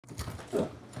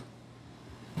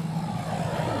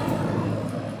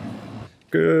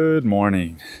Good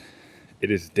morning.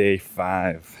 It is day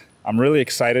 5. I'm really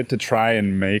excited to try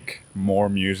and make more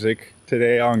music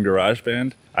today on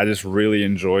GarageBand. I just really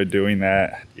enjoyed doing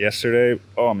that yesterday.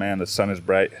 Oh man, the sun is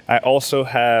bright. I also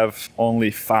have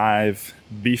only 5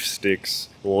 beef sticks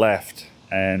left,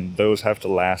 and those have to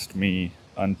last me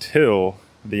until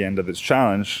the end of this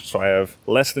challenge. So I have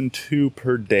less than 2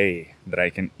 per day that I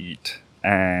can eat.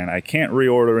 And I can't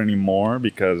reorder anymore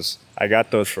because I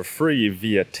got those for free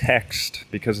via text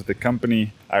because of the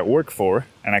company I work for,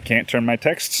 and I can't turn my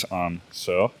texts on.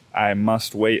 So I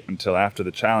must wait until after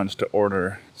the challenge to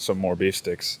order some more beef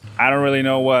sticks. I don't really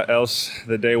know what else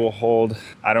the day will hold.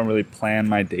 I don't really plan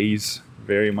my days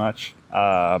very much.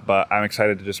 But I'm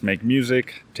excited to just make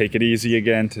music, take it easy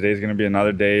again. Today's going to be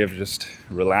another day of just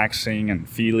relaxing and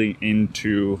feeling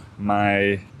into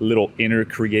my little inner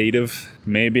creative.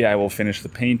 Maybe I will finish the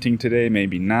painting today,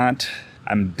 maybe not.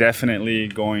 I'm definitely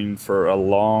going for a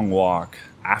long walk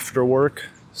after work.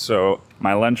 So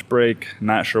my lunch break,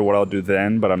 not sure what I'll do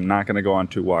then, but I'm not going to go on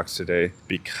 2 walks today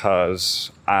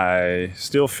because I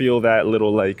still feel that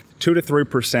little 2 to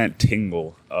 3%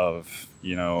 tingle of,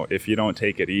 if you don't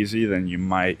take it easy, then you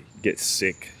might get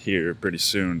sick here pretty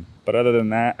soon. But other than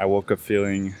that, I woke up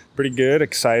feeling pretty good,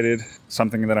 excited.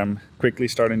 Something that I'm quickly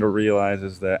starting to realize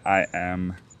is that I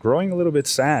am growing a little bit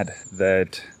sad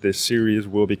that this series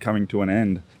will be coming to an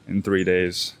end in 3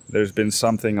 days. There's been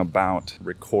something about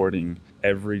recording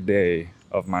every day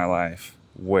of my life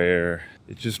where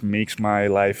it just makes my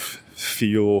life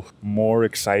feel more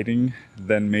exciting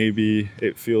than maybe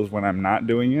it feels when I'm not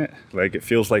doing it. It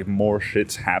feels like more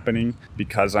shit's happening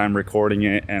because I'm recording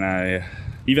it, and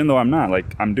even though I'm not,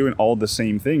 I'm doing all the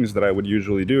same things that I would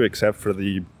usually do except for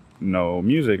the no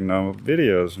music, no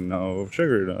videos, no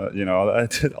sugar,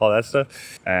 all that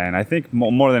stuff. And I think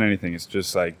more than anything, it's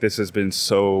just this has been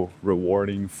so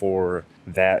rewarding for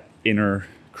that inner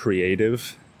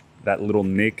creative, that little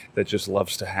Nick that just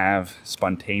loves to have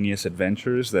spontaneous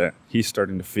adventures, that he's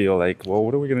starting to feel well,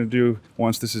 what are we going to do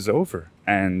once this is over?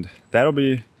 And that'll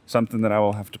be something that I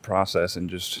will have to process and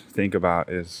just think about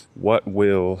is, what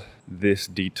will this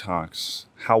detox,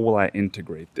 how will I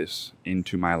integrate this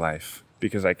into my life?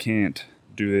 Because I can't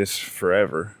do this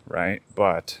forever, right?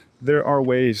 But there are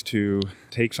ways to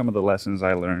take some of the lessons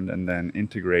I learned and then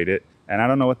integrate it. And I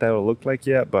don't know what that will look like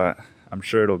yet, but I'm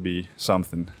sure it'll be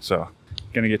something. So,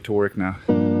 gonna get to work now.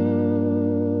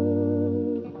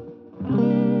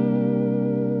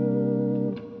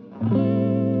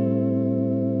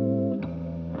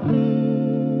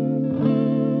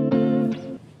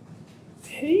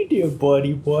 Hey there,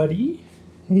 buddy.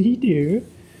 Hey there.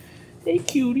 Hey,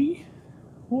 cutie.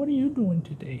 What are you doing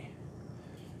today?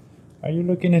 Are you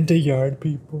looking at the yard,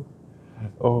 people?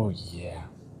 Oh, yeah.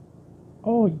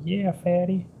 Oh, yeah,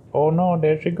 fatty. Oh, no,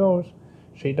 there she goes.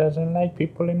 She doesn't like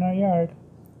people in her yard.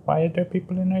 Why are there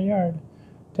people in her yard?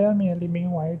 Tell me, Ellie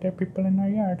Bean, why are there people in her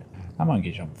yard? I'm gonna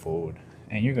get some food,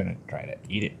 and you're gonna try to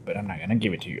eat it, but I'm not gonna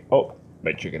give it to you. Oh,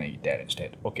 but you're gonna eat that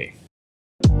instead. Okay.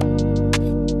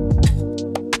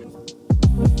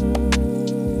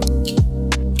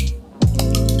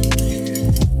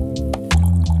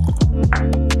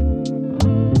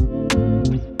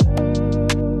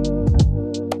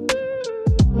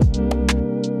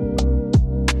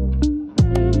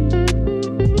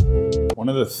 One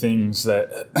of the things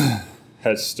that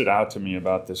has stood out to me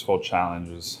about this whole challenge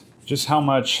is just how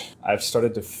much I've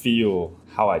started to feel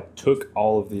how I took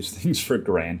all of these things for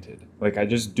granted. I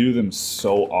just do them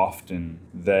so often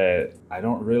that I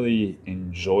don't really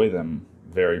enjoy them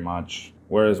very much.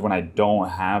 Whereas when I don't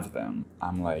have them,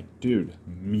 I'm like, dude,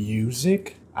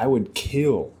 music? I would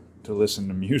kill to listen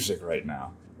to music right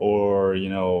now. Or,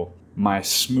 my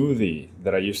smoothie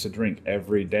that I used to drink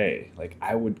every day.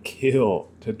 I would kill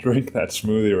to drink that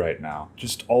smoothie right now.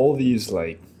 Just all these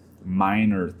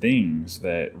minor things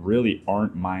that really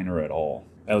aren't minor at all.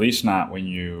 At least not when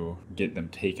you get them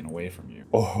taken away from you.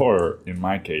 Or, in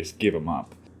my case, give them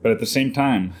up. But at the same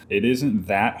time, it isn't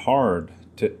that hard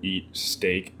to eat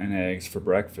steak and eggs for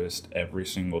breakfast every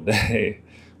single day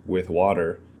with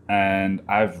water. And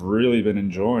I've really been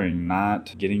enjoying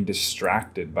not getting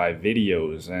distracted by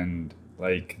videos. And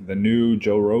the new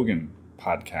Joe Rogan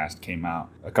podcast came out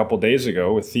a couple days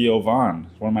ago with Theo Von,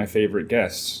 one of my favorite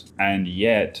guests. And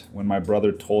yet, when my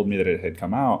brother told me that it had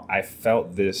come out, I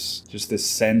felt this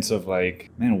sense of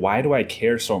man, why do I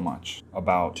care so much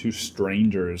about 2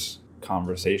 strangers'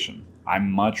 conversation? I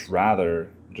much rather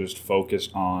just focus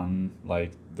on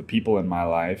the people in my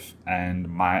life and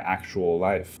my actual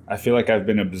life. I feel like I've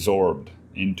been absorbed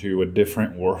into a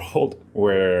different world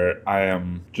where I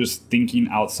am just thinking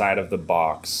outside of the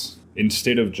box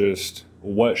instead of just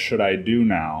what should I do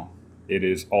now it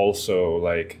is also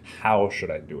like, how should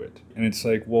I do it? And it's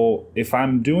like, well, if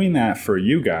I'm doing that for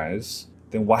you guys,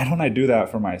 then why don't I do that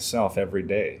for myself every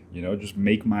day? You know, just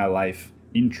make my life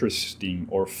interesting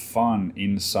or fun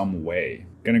in some way.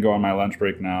 Gonna go on my lunch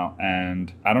break now,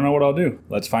 and I don't know what I'll do.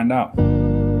 Let's find out.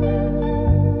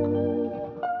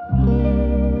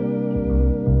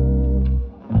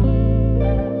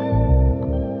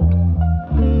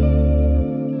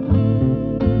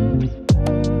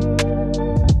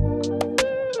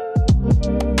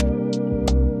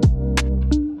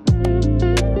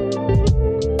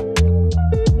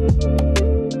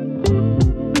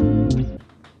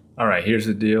 All right, here's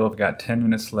the deal. I've got 10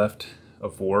 minutes left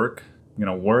of work. I'm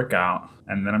gonna work out,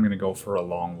 and then I'm gonna go for a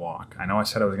long walk. I know I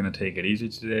said I was gonna take it easy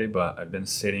today, but I've been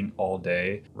sitting all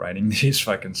day writing these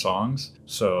fucking songs.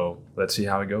 So let's see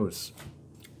how it goes.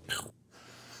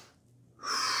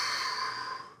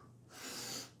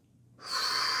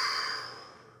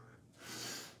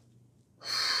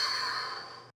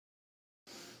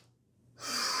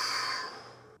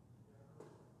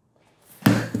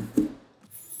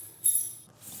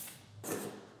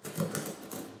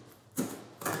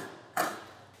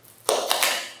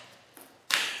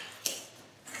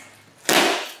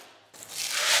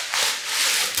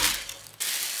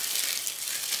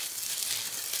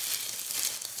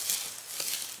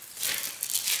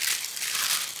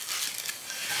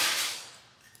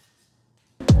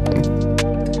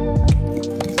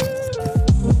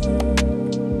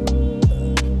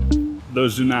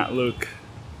 Those do not look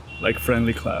like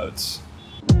friendly clouds.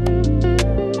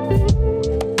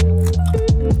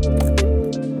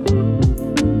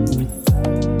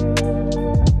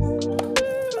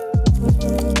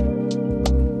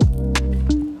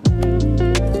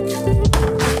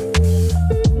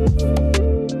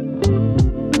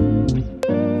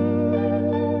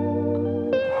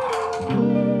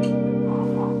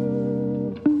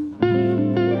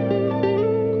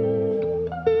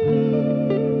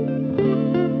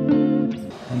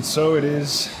 So it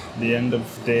is the end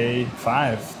of day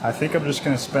 5. I think I'm just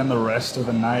going to spend the rest of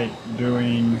the night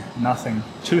doing nothing.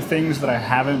 2 things that I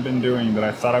haven't been doing that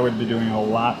I thought I would be doing a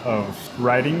lot of: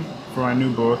 writing for my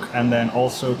new book, and then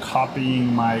also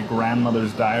copying my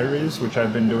grandmother's diaries, which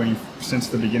I've been doing since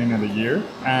the beginning of the year.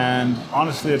 And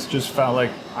honestly, it's just felt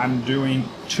like I'm doing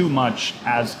too much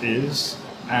as is.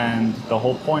 And the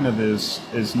whole point of this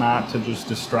is not to just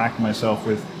distract myself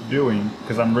with doing,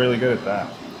 because I'm really good at that.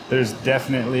 There's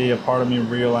definitely a part of me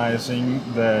realizing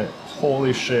that,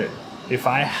 holy shit, if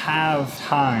I have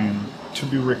time to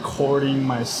be recording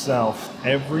myself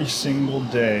every single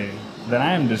day, then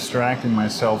I am distracting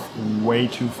myself way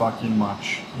too fucking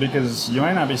much. Because you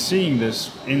might not be seeing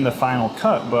this in the final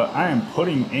cut, but I am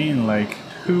putting in like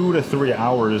 2 to 3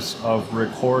 hours of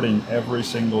recording every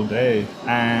single day.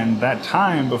 And that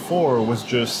time before was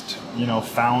just, you know,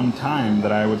 found time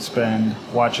that I would spend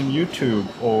watching YouTube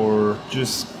or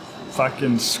just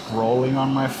fucking scrolling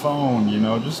on my phone, you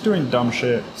know, just doing dumb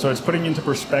shit. So it's putting into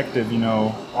perspective, you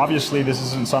know, obviously this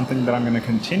isn't something that I'm going to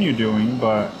continue doing,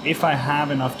 but if I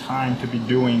have enough time to be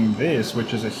doing this,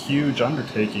 which is a huge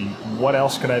undertaking, what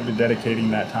else could I be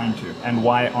dedicating that time to? And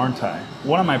why aren't I?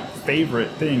 One of my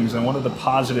favorite things and one of the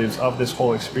positives of this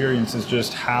whole experience is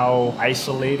just how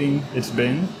isolating it's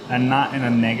been, and not in a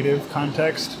negative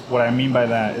context. What I mean by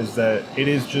that is that it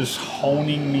is just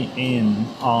honing me in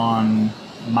on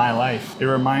my life. It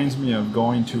reminds me of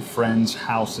going to friends'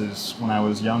 houses when I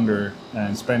was younger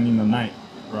and spending the night,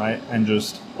 right? And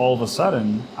just all of a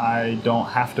sudden, I don't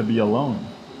have to be alone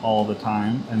all the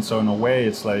time. And so in a way,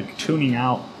 it's like tuning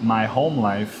out my home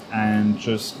life and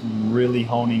just really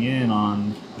honing in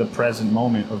on the present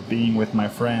moment of being with my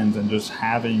friends and just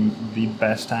having the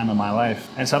best time of my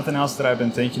life. And something else that I've been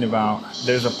thinking about,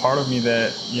 there's a part of me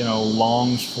that, you know,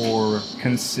 longs for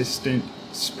consistent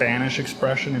Spanish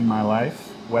expression in my life,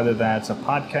 whether that's a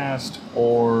podcast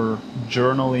or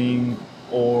journaling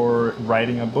or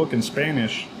writing a book in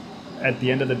Spanish. At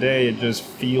the end of the day, it just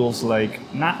feels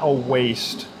like not a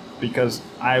waste, because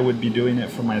I would be doing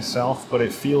it for myself, but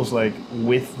it feels like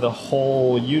with the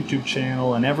whole YouTube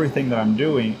channel and everything that I'm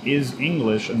doing is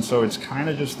English, and so it's kind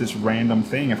of just this random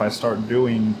thing if I start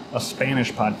doing a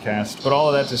Spanish podcast. But all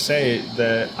of that to say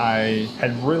that I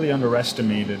had really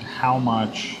underestimated how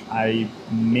much I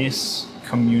miss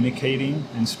communicating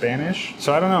in Spanish.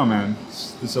 So I don't know, man.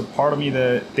 There's a part of me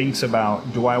that thinks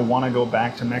about, do I want to go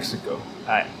back to Mexico?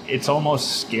 It's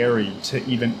almost scary to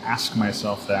even ask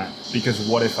myself that, because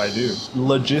what if I do?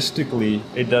 Logistically,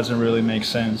 it doesn't really make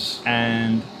sense.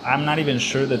 And I'm not even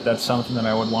sure that that's something that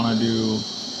I would want to do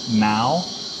now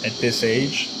at this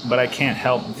age, but I can't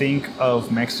help think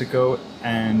of Mexico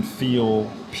and feel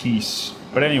peace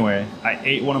But anyway, I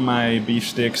ate one of my beef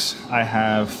sticks. I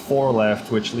have 4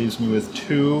 left, which leaves me with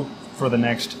 2 for the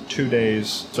next 2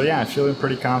 days. So yeah, I'm feeling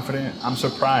pretty confident. I'm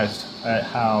surprised at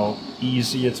how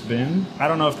easy it's been. I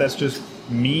don't know if that's just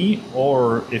me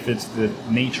or if it's the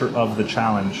nature of the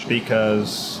challenge,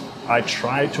 because I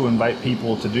tried to invite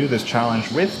people to do this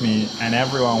challenge with me and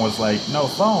everyone was like, no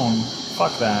phone,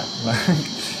 fuck that.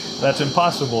 That's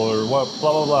impossible, or what,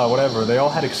 blah, blah, blah, whatever. They all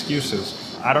had excuses.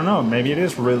 I don't know, maybe it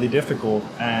is really difficult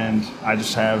and I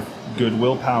just have good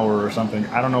willpower or something.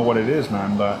 I don't know what it is,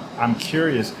 man, but I'm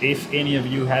curious if any of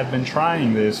you have been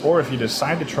trying this, or if you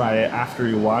decide to try it after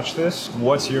you watch this,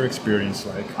 what's your experience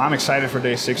like? I'm excited for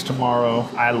day 6 tomorrow.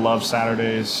 I love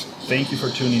Saturdays. Thank you for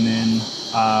tuning in.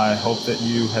 I hope that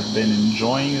you have been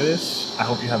enjoying this. I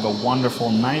hope you have a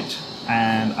wonderful night,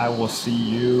 and I will see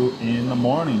you in the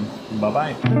morning.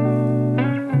 Bye-bye.